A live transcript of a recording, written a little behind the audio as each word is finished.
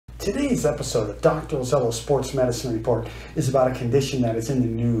Today's episode of Dr. Ozello's Sports Medicine Report is about a condition that is in the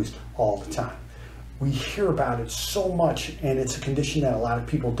news all the time. We hear about it so much, and it's a condition that a lot of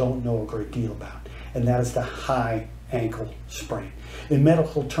people don't know a great deal about, and that is the high ankle sprain. In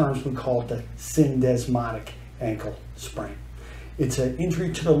medical terms, we call it the syndesmotic ankle sprain. It's an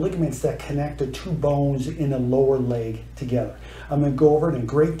injury to the ligaments that connect the two bones in the lower leg together. I'm going to go over it in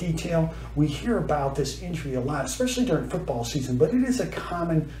great detail. We hear about this injury a lot, especially during football season, but it is a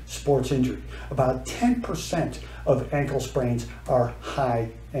common sports injury. About 10% of ankle sprains are high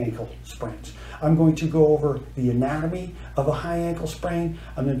ankle sprains. I'm going to go over the anatomy of a high ankle sprain.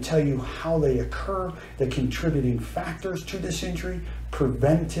 I'm going to tell you how they occur, the contributing factors to this injury,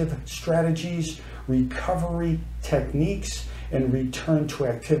 preventive strategies, recovery techniques, and return to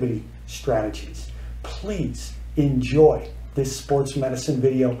activity strategies. Please enjoy this sports medicine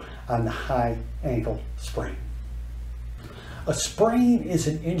video on the high ankle sprain. A sprain is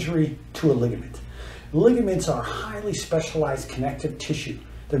an injury to a ligament. Ligaments are highly specialized connective tissue.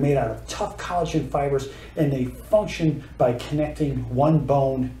 They're made out of tough collagen fibers, and they function by connecting one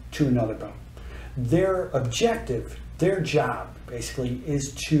bone to another bone. Their objective, their job basically,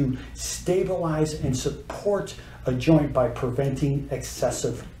 is to stabilize and support a joint by preventing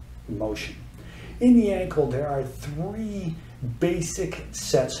excessive motion. In the ankle, there are three basic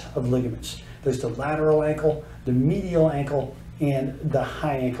sets of ligaments. There's the lateral ankle, the medial ankle, and the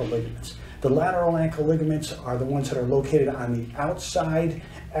high ankle ligaments. The lateral ankle ligaments are the ones that are located on the outside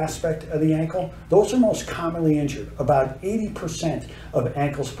aspect of the ankle. Those are most commonly injured. About 80% of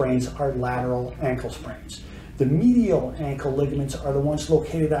ankle sprains are lateral ankle sprains. The medial ankle ligaments are the ones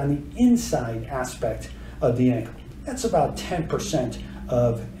located on the inside aspect of the ankle. That's about 10%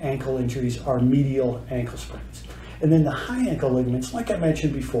 of ankle injuries are medial ankle sprains. And then the high ankle ligaments, like I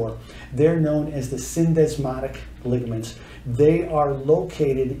mentioned before, they're known as the syndesmotic ligaments. They are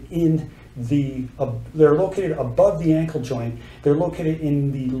located they're located above the ankle joint. They're located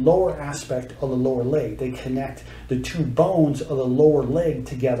in the lower aspect of the lower leg. They connect the two bones of the lower leg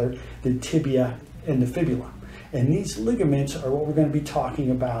together, the tibia and the fibula. And these ligaments are what we're going to be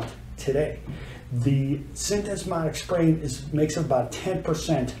talking about today. The syndesmotic sprain makes up about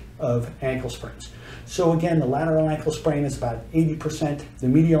 10% of ankle sprains. So again, the lateral ankle sprain is about 80%, the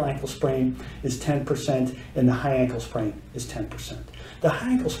medial ankle sprain is 10%, and the high ankle sprain is 10%. The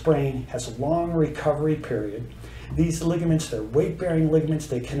high ankle sprain has a long recovery period. These ligaments, they're weight-bearing ligaments.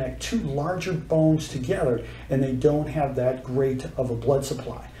 They connect two larger bones together, and they don't have that great of a blood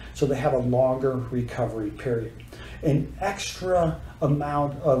supply. So they have a longer recovery period. An extra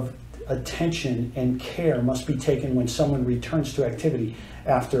amount of attention and care must be taken when someone returns to activity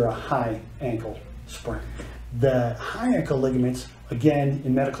after a high ankle sprain. The high ankle ligaments, again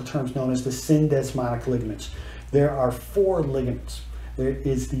in medical terms known as the syndesmotic ligaments. There are four ligaments. There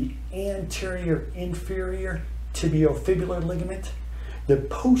is the anterior inferior tibiofibular ligament, the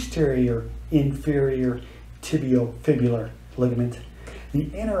posterior inferior tibiofibular ligament, the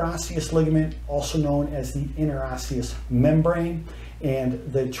interosseous ligament, also known as the interosseous membrane,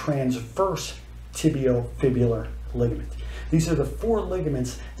 and the transverse tibiofibular ligament. These are the four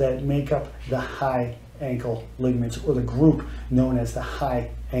ligaments that make up the high ankle ligaments, or the group known as the high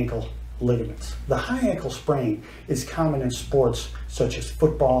ankle ligaments. The high ankle sprain is common in sports such as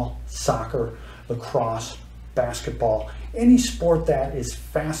football, soccer, lacrosse, basketball, any sport that is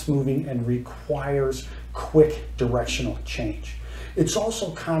fast moving and requires quick directional change. It's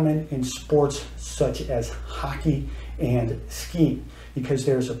also common in sports such as hockey and skiing because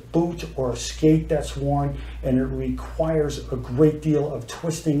there's a boot or a skate that's worn, and it requires a great deal of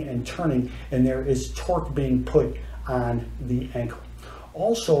twisting and turning, and there is torque being put on the ankle.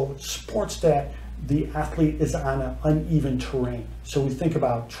 Also, sports that the athlete is on an uneven terrain. So we think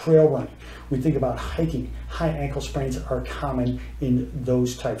about trail running, we think about hiking. High ankle sprains are common in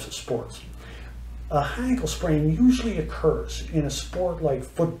those types of sports. A high ankle sprain usually occurs in a sport like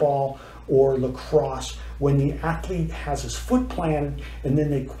football or lacrosse when the athlete has his foot planted and then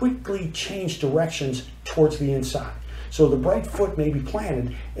they quickly change directions towards the inside. So the right foot may be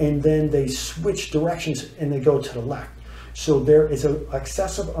planted and then they switch directions and they go to the left. So there is an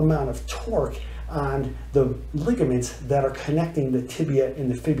excessive amount of torque on the ligaments that are connecting the tibia and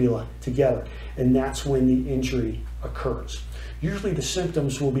the fibula together, and that's when the injury occurs. Usually the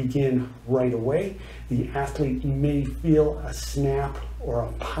symptoms will begin right away. The athlete may feel a snap or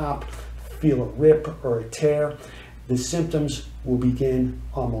a pop, feel a rip or a tear. The symptoms will begin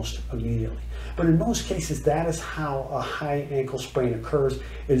almost immediately. But in most cases, that is how a high ankle sprain occurs.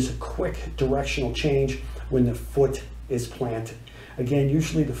 It is a quick directional change when the foot is planted. Again,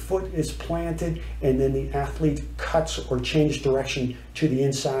 usually the foot is planted and then the athlete cuts or changes direction to the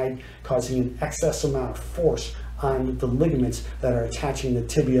inside, causing an excess amount of force on the ligaments that are attaching the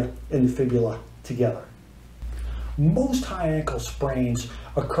tibia and the fibula together. Most high ankle sprains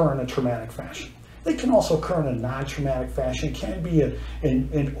occur in a traumatic fashion. They can also occur in a non-traumatic fashion. It can be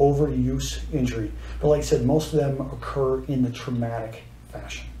an overuse injury, but like I said, most of them occur in the traumatic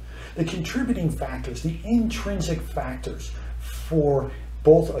fashion. The contributing factors, the intrinsic factors for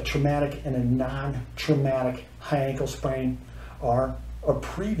both a traumatic and a non-traumatic high ankle sprain are a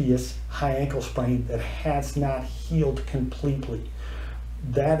previous high ankle sprain that has not healed completely.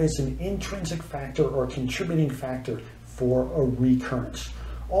 That is an intrinsic factor or contributing factor for a recurrence.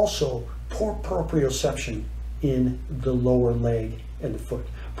 Also, poor proprioception in the lower leg and the foot.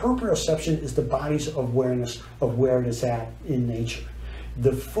 Proprioception is the body's awareness of where it is at in nature.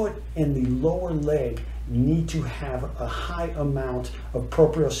 The foot and the lower leg need to have a high amount of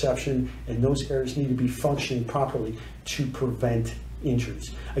proprioception, and those areas need to be functioning properly to prevent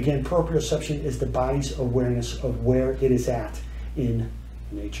injuries. Again, proprioception is the body's awareness of where it is at in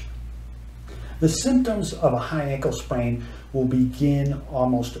nature. The symptoms of a high ankle sprain will begin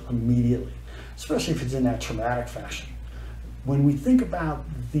almost immediately, especially if it's in that traumatic fashion. When we think about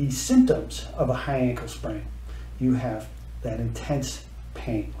the symptoms of a high ankle sprain, you have that intense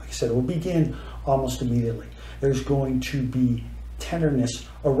pain. Like I said, it will begin almost immediately. There's going to be tenderness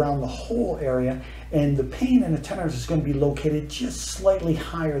around the whole area, and the pain and the tenderness is going to be located just slightly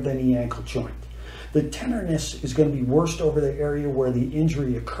higher than the ankle joint. The tenderness is going to be worst over the area where the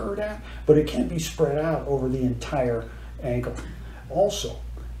injury occurred at, but it can be spread out over the entire ankle. Also,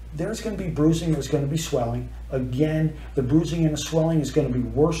 there's going to be bruising, there's going to be swelling. Again, the bruising and the swelling is going to be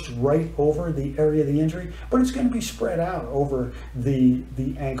worst right over the area of the injury, but it's going to be spread out over the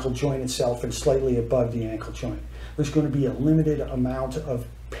ankle joint itself and slightly above the ankle joint. There's going to be a limited amount of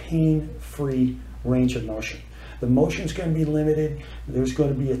pain-free range of motion. The motion is going to be limited. There's going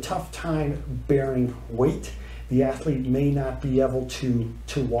to be a tough time bearing weight. The athlete may not be able to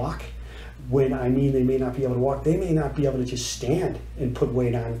walk. When I mean they may not be able to walk, they may not be able to just stand and put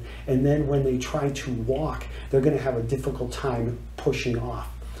weight on. And then when they try to walk, they're going to have a difficult time pushing off.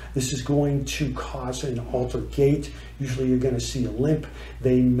 This is going to cause an altered gait. Usually you're going to see a limp.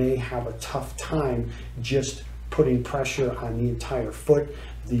 They may have a tough time just putting pressure on the entire foot.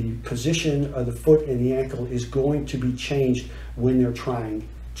 The position of the foot and the ankle is going to be changed when they're trying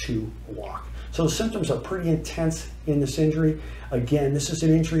to walk. So the symptoms are pretty intense in this injury. Again, this is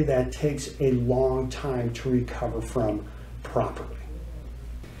an injury that takes a long time to recover from properly.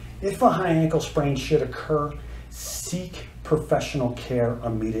 If a high ankle sprain should occur, seek professional care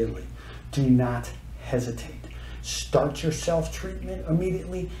immediately. Do not hesitate. Start your self-treatment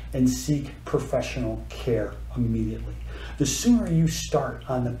immediately and seek professional care immediately. The sooner you start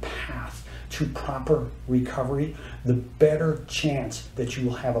on the path to proper recovery, the better chance that you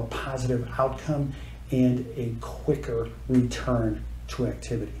will have a positive outcome and a quicker return to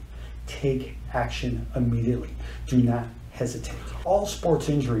activity. Take action immediately. Do not hesitate. All sports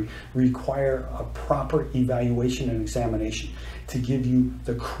injury require a proper evaluation and examination to give you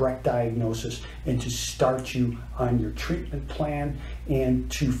the correct diagnosis and to start you on your treatment plan and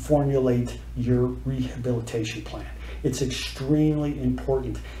to formulate your rehabilitation plan. It's extremely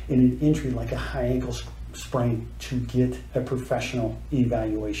important in an injury like a high ankle sprain to get a professional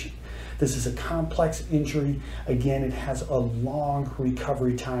evaluation. This is a complex injury. Again, it has a long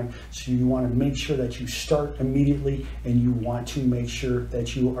recovery time, so you want to make sure that you start immediately and you want to make sure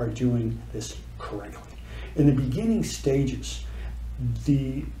that you are doing this correctly. In the beginning stages,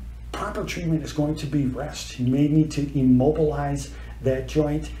 the proper treatment is going to be rest. You may need to immobilize that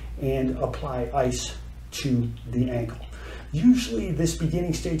joint and apply ice to the ankle. Usually this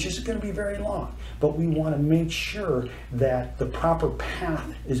beginning stage isn't going to be very long, but we want to make sure that the proper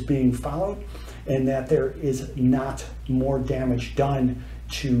path is being followed and that there is not more damage done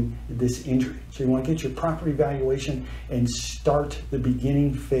to this injury. So you want to get your proper evaluation and start the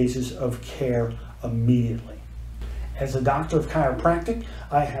beginning phases of care immediately. As a doctor of chiropractic,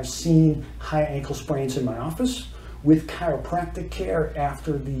 I have seen high ankle sprains in my office. With chiropractic care,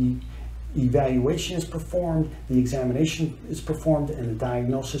 after the evaluation is performed, the examination is performed, and the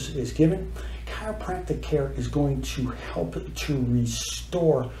diagnosis is given, chiropractic care is going to help to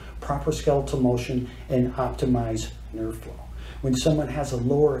restore proper skeletal motion and optimize nerve flow. When someone has a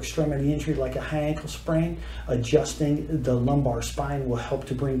lower extremity injury like a high ankle sprain, adjusting the lumbar spine will help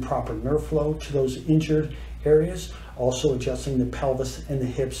to bring proper nerve flow to those injured areas. Also adjusting the pelvis and the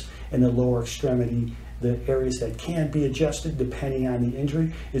hips and the lower extremity the areas that can be adjusted depending on the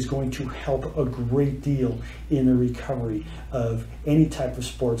injury is going to help a great deal in the recovery of any type of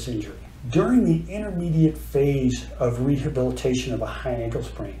sports injury. During the intermediate phase of rehabilitation of a high ankle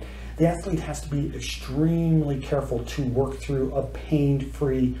sprain, the athlete has to be extremely careful to work through a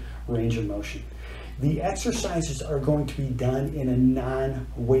pain-free range of motion. The exercises are going to be done in a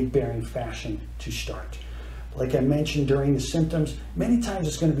non-weight-bearing fashion to start. Like I mentioned during the symptoms, many times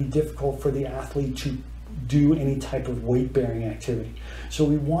it's going to be difficult for the athlete to do any type of weight-bearing activity. So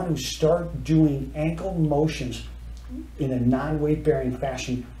we want to start doing ankle motions in a non-weight-bearing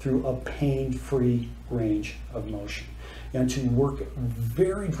fashion through a pain-free range of motion. And to work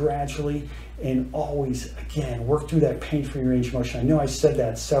very gradually and always, again, work through that pain-free range of motion. I know I said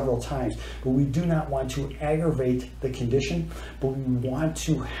that several times, but we do not want to aggravate the condition, but we want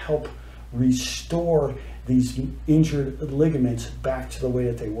to help restore these injured ligaments back to the way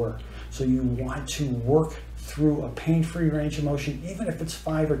that they were. So you want to work through a pain-free range of motion, even if it's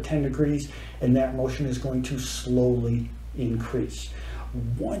 5 or 10 degrees, and that motion is going to slowly increase.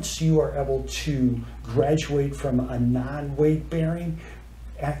 Once you are able to graduate from a non-weight bearing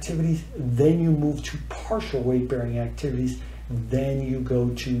activities, then you move to partial weight bearing activities, then you go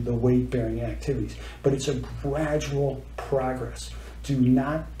to the weight bearing activities. But it's a gradual progress. Do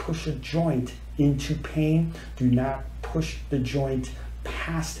not push a joint into pain. Do not push the joint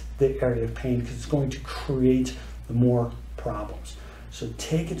past the area of pain, because it's going to create more problems. So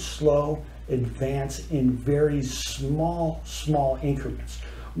take it slow, advance in very small increments.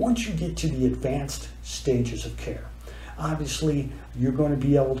 Once you get to the advanced stages of care, obviously you're going to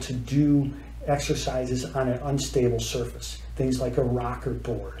be able to do exercises on an unstable surface, things like a rocker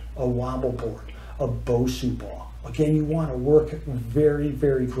board, a wobble board, a Bosu ball. Again, you want to work very,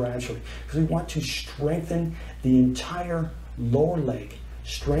 very gradually, because we want to strengthen the entire lower leg,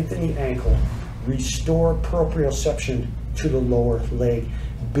 strengthen the ankle, restore proprioception to the lower leg,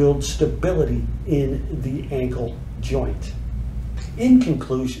 build stability in the ankle joint. In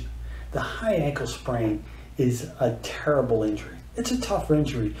conclusion, the high ankle sprain is a terrible injury. It's a tough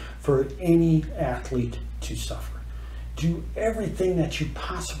injury for any athlete to suffer. Do everything that you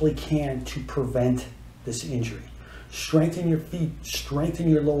possibly can to prevent this injury. Strengthen your feet, strengthen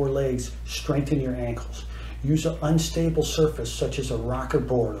your lower legs, strengthen your ankles. Use an unstable surface such as a rocker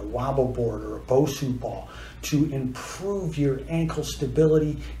board, a wobble board, or a Bosu ball to improve your ankle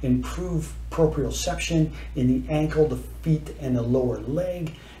stability, improve proprioception in the ankle, the feet, and the lower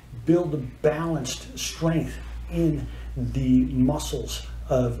leg. Build a balanced strength in the muscles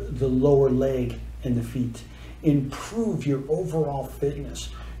of the lower leg and the feet. Improve your overall fitness.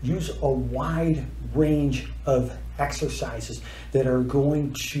 Use a wide range of exercises that are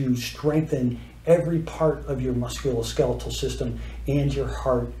going to strengthen every part of your musculoskeletal system and your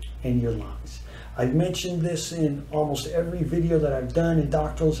heart and your lungs. I've mentioned this in almost every video that I've done in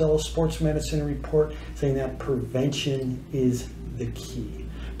Dr. Ozello's Sports Medicine Report, saying that prevention is the key.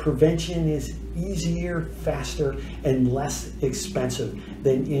 Prevention is easier, faster, and less expensive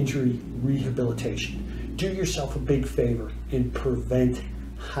than injury rehabilitation. Do yourself a big favor and prevent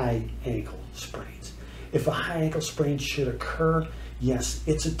high ankle sprains. If a high ankle sprain should occur, yes,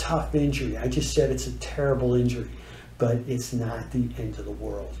 it's a tough injury. I just said it's a terrible injury, but it's not the end of the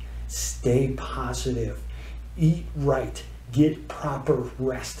world. Stay positive, eat right, get proper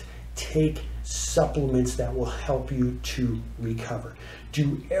rest, take supplements that will help you to recover.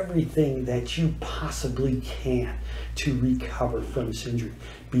 Do everything that you possibly can to recover from this injury,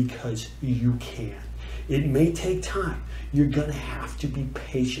 because you can. It may take time. You're going to have to be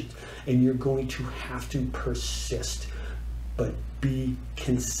patient, and you're going to have to persist, but be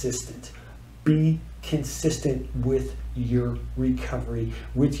consistent. Be consistent with your recovery,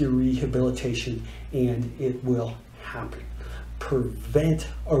 with your rehabilitation, and it will happen. Prevent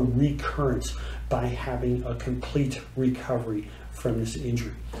a recurrence by having a complete recovery from this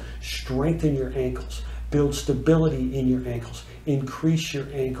injury. Strengthen your ankles. Build stability in your ankles. Increase your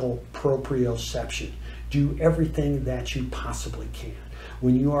ankle proprioception. Do everything that you possibly can.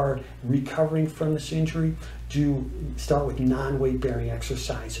 When you are recovering from this injury, start with non-weight bearing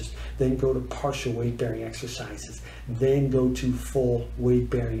exercises, then go to partial weight bearing exercises, then go to full weight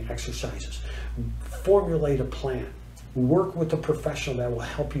bearing exercises. Formulate a plan. Work with a professional that will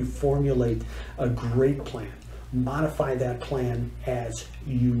help you formulate a great plan. Modify that plan as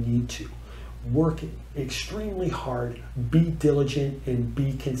you need to. Work extremely hard, be diligent, and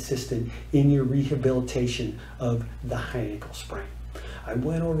be consistent in your rehabilitation of the high ankle sprain. I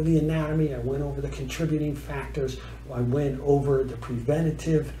went over the anatomy, I went over the contributing factors, I went over the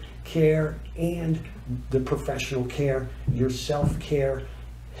preventative care and the professional care, your self-care,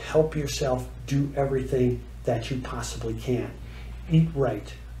 help yourself, do everything that you possibly can. Eat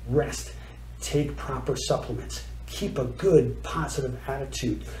right, rest, take proper supplements, keep a good positive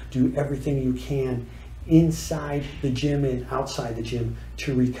attitude, do everything you can inside the gym and outside the gym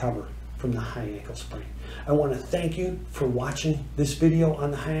to recover from the high ankle sprain. I want to thank you for watching this video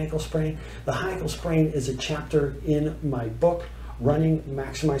on the high ankle sprain. The high ankle sprain is a chapter in my book, Running,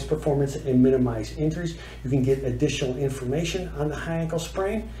 Maximize Performance and Minimize Injuries. You can get additional information on the high ankle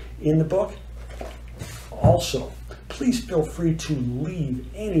sprain in the book. Also, please feel free to leave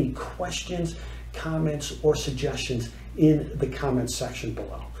any questions, comments, or suggestions in the comments section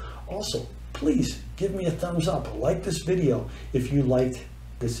below. Also, please give me a thumbs up. Like this video if you liked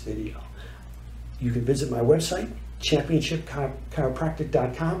this video. You can visit my website,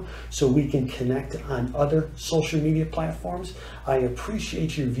 championshipchiropractic.com, so we can connect on other social media platforms. I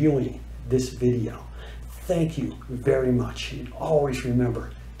appreciate you viewing this video. Thank you very much. And always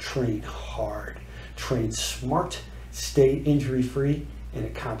remember, train hard, train smart, stay injury-free, and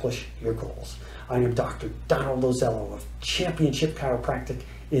accomplish your goals. I am Dr. Donald Ozello of Championship Chiropractic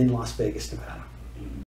in Las Vegas, Nevada.